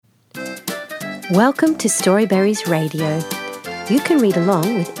Welcome to Storyberries Radio. You can read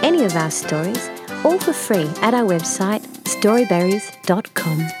along with any of our stories, all for free at our website,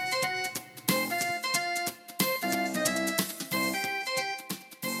 storyberries.com.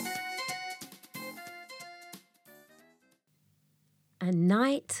 A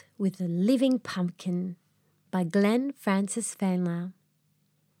Night with a Living Pumpkin by Glenn Francis Fainlau.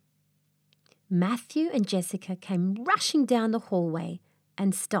 Matthew and Jessica came rushing down the hallway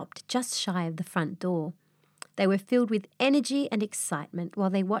and stopped just shy of the front door. They were filled with energy and excitement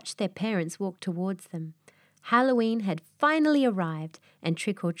while they watched their parents walk towards them. Halloween had finally arrived, and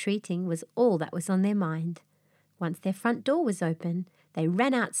trick-or-treating was all that was on their mind. Once their front door was open, they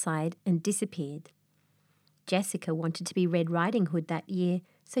ran outside and disappeared. Jessica wanted to be Red Riding Hood that year,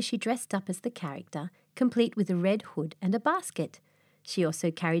 so she dressed up as the character, complete with a red hood and a basket. She also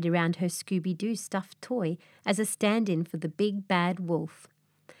carried around her Scooby-Doo stuffed toy as a stand-in for the big bad wolf.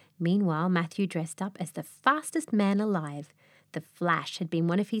 Meanwhile, Matthew dressed up as the fastest man alive. The Flash had been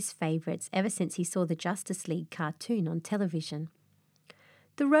one of his favourites ever since he saw the Justice League cartoon on television.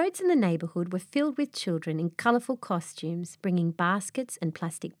 The roads in the neighbourhood were filled with children in colourful costumes, bringing baskets and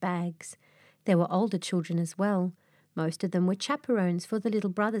plastic bags. There were older children as well. Most of them were chaperones for the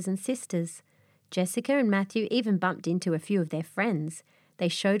little brothers and sisters. Jessica and Matthew even bumped into a few of their friends. They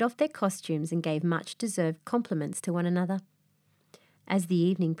showed off their costumes and gave much-deserved compliments to one another. As the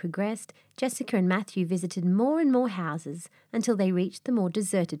evening progressed, Jessica and Matthew visited more and more houses until they reached the more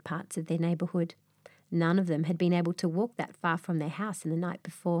deserted parts of their neighbourhood. None of them had been able to walk that far from their house in the night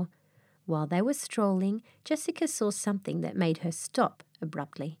before. While they were strolling, Jessica saw something that made her stop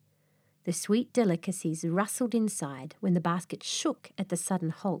abruptly. The sweet delicacies rustled inside when the basket shook at the sudden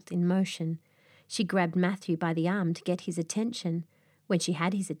halt in motion. She grabbed Matthew by the arm to get his attention. When she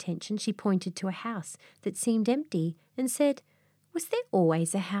had his attention, she pointed to a house that seemed empty and said, "Was there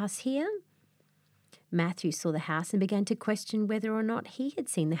always a house here?" Matthew saw the house and began to question whether or not he had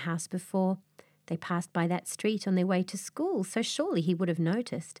seen the house before. They passed by that street on their way to school, so surely he would have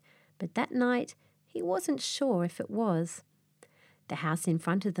noticed. But that night, he wasn't sure if it was. The house in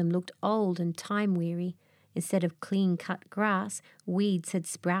front of them looked old and time-weary. Instead of clean-cut grass, weeds had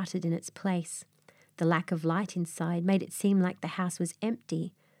sprouted in its place. The lack of light inside made it seem like the house was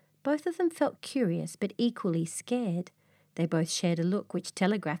empty. Both of them felt curious but equally scared. They both shared a look which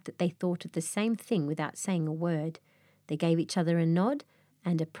telegraphed that they thought of the same thing without saying a word. They gave each other a nod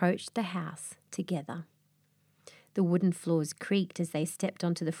and approached the house together. The wooden floors creaked as they stepped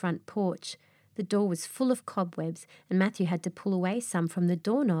onto the front porch. The door was full of cobwebs, and Matthew had to pull away some from the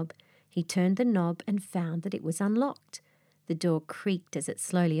doorknob. He turned the knob and found that it was unlocked. The door creaked as it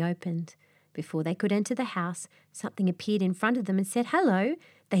slowly opened. Before they could enter the house, something appeared in front of them and said hello.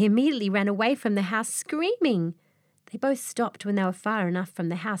 They immediately ran away from the house screaming. They both stopped when they were far enough from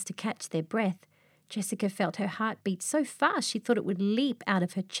the house to catch their breath. Jessica felt her heart beat so fast she thought it would leap out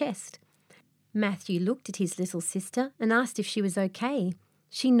of her chest. Matthew looked at his little sister and asked if she was okay.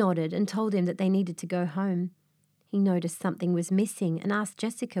 She nodded and told him that they needed to go home. He noticed something was missing and asked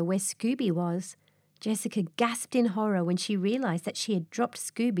Jessica where Scooby was. Jessica gasped in horror when she realised that she had dropped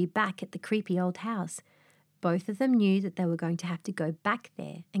Scooby back at the creepy old house. Both of them knew that they were going to have to go back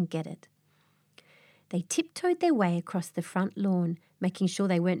there and get it. They tiptoed their way across the front lawn, making sure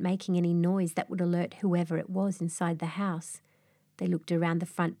they weren't making any noise that would alert whoever it was inside the house. They looked around the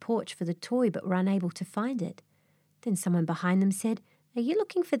front porch for the toy but were unable to find it. Then someone behind them said, "Are you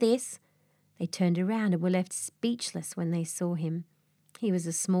looking for this?" They turned around and were left speechless when they saw him. He was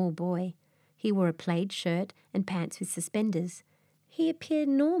a small boy. He wore a plaid shirt and pants with suspenders. He appeared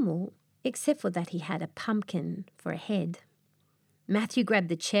normal, except for that he had a pumpkin for a head. Matthew grabbed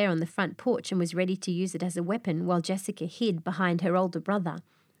the chair on the front porch and was ready to use it as a weapon while Jessica hid behind her older brother.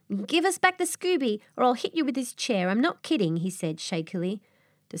 "Give us back the Scooby or I'll hit you with this chair. I'm not kidding," he said shakily.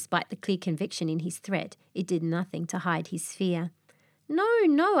 Despite the clear conviction in his threat, it did nothing to hide his fear.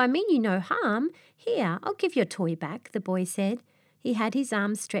 No, I mean you no harm. Here, I'll give your toy back," the boy said. He had his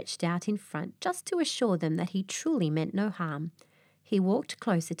arms stretched out in front just to assure them that he truly meant no harm. He walked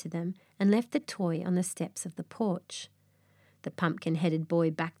closer to them and left the toy on the steps of the porch. The pumpkin-headed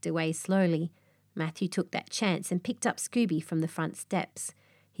boy backed away slowly. Matthew took that chance and picked up Scooby from the front steps.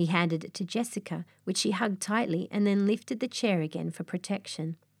 He handed it to Jessica, which she hugged tightly, and then lifted the chair again for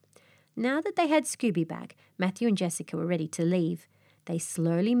protection. Now that they had Scooby back, Matthew and Jessica were ready to leave. They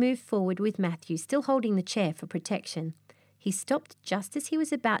slowly moved forward with Matthew still holding the chair for protection. He stopped just as he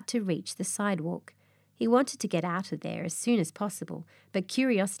was about to reach the sidewalk. He wanted to get out of there as soon as possible, but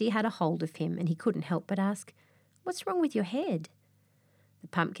curiosity had a hold of him and he couldn't help but ask, "What's wrong with your head?" The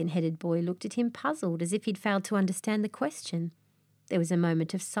pumpkin-headed boy looked at him puzzled, as if he'd failed to understand the question. There was a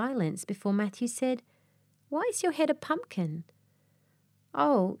moment of silence before Matthew said, "Why is your head a pumpkin?"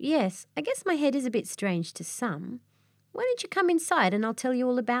 "Oh, yes, I guess my head is a bit strange to some. Why don't you come inside and I'll tell you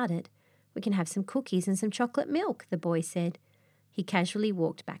all about it? We can have some cookies and some chocolate milk," the boy said. He casually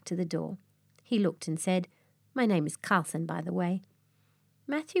walked back to the door. He looked and said, "My name is Carlson, by the way."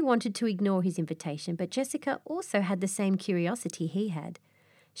 Matthew wanted to ignore his invitation, but Jessica also had the same curiosity he had.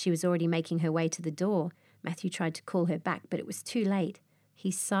 She was already making her way to the door. Matthew tried to call her back, but it was too late.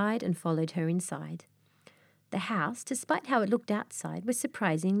 He sighed and followed her inside. The house, despite how it looked outside, was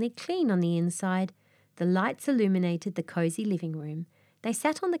surprisingly clean on the inside. The lights illuminated the cozy living room. They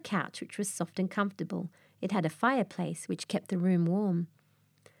sat on the couch, which was soft and comfortable. It had a fireplace, which kept the room warm.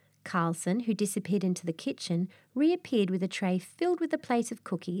 Carlson, who disappeared into the kitchen, reappeared with a tray filled with a plate of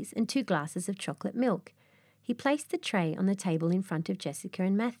cookies and 2 glasses of chocolate milk. He placed the tray on the table in front of Jessica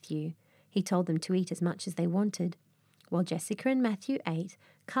and Matthew. He told them to eat as much as they wanted. While Jessica and Matthew ate,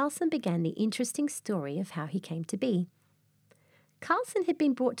 Carlson began the interesting story of how he came to be. Carlson had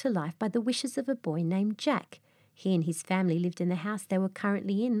been brought to life by the wishes of a boy named Jack. He and his family lived in the house they were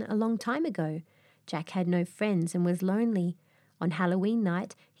currently in a long time ago. Jack had no friends and was lonely. On Halloween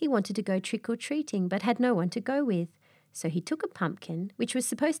night, he wanted to go trick-or-treating but had no one to go with. So he took a pumpkin, which was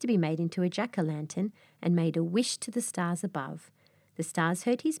supposed to be made into a jack-o'-lantern, and made a wish to the stars above. The stars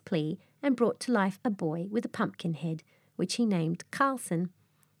heard his plea and brought to life a boy with a pumpkin head, which he named Carlson.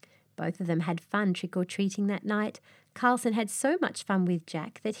 Both of them had fun trick-or-treating that night. Carlson had so much fun with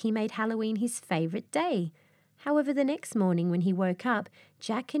Jack that he made Halloween his favourite day. However, the next morning when he woke up,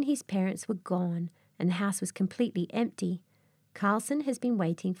 Jack and his parents were gone, and the house was completely empty. Carlson has been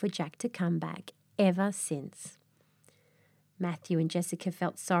waiting for Jack to come back ever since. Matthew and Jessica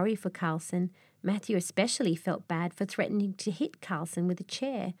felt sorry for Carlson. Matthew especially felt bad for threatening to hit Carlson with a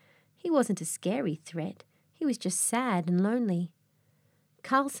chair. He wasn't a scary threat. He was just sad and lonely.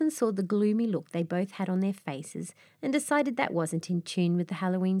 Carlson saw the gloomy look they both had on their faces and decided that wasn't in tune with the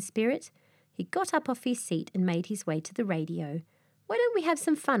Halloween spirit. He got up off his seat and made his way to the radio. "Why don't we have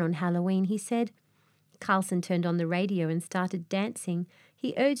some fun on Halloween?" he said. Carlson turned on the radio and started dancing.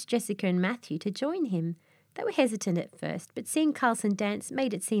 He urged Jessica and Matthew to join him. They were hesitant at first, but seeing Carlson dance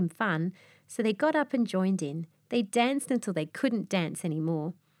made it seem fun, so they got up and joined in. They danced until they couldn't dance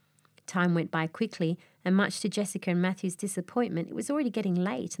anymore. Time went by quickly, and much to Jessica and Matthew's disappointment, it was already getting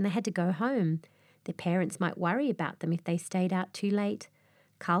late and they had to go home. Their parents might worry about them if they stayed out too late.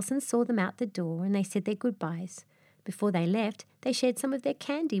 Carlson saw them out the door and they said their goodbyes. Before they left, they shared some of their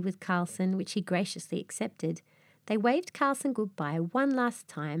candy with Carlson, which he graciously accepted. They waved Carlson goodbye one last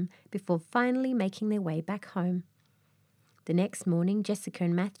time before finally making their way back home. The next morning, Jessica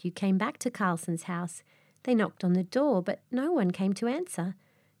and Matthew came back to Carlson's house. They knocked on the door, but no one came to answer.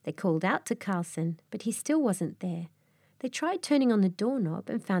 They called out to Carlson, but he still wasn't there. They tried turning on the doorknob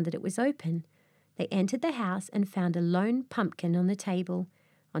and found that it was open. They entered the house and found a lone pumpkin on the table.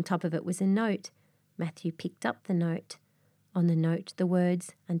 On top of it was a note. Matthew picked up the note. On the note, the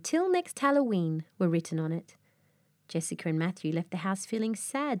words, "Until next Halloween," were written on it. Jessica and Matthew left the house feeling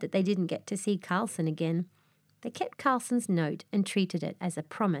sad that they didn't get to see Carlson again. They kept Carlson's note and treated it as a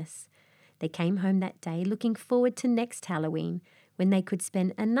promise. They came home that day looking forward to next Halloween, when they could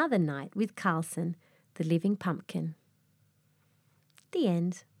spend another night with Carlson, the living pumpkin. The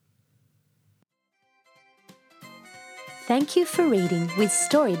end. Thank you for reading with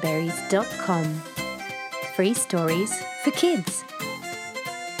Storyberries.com. Free stories for kids.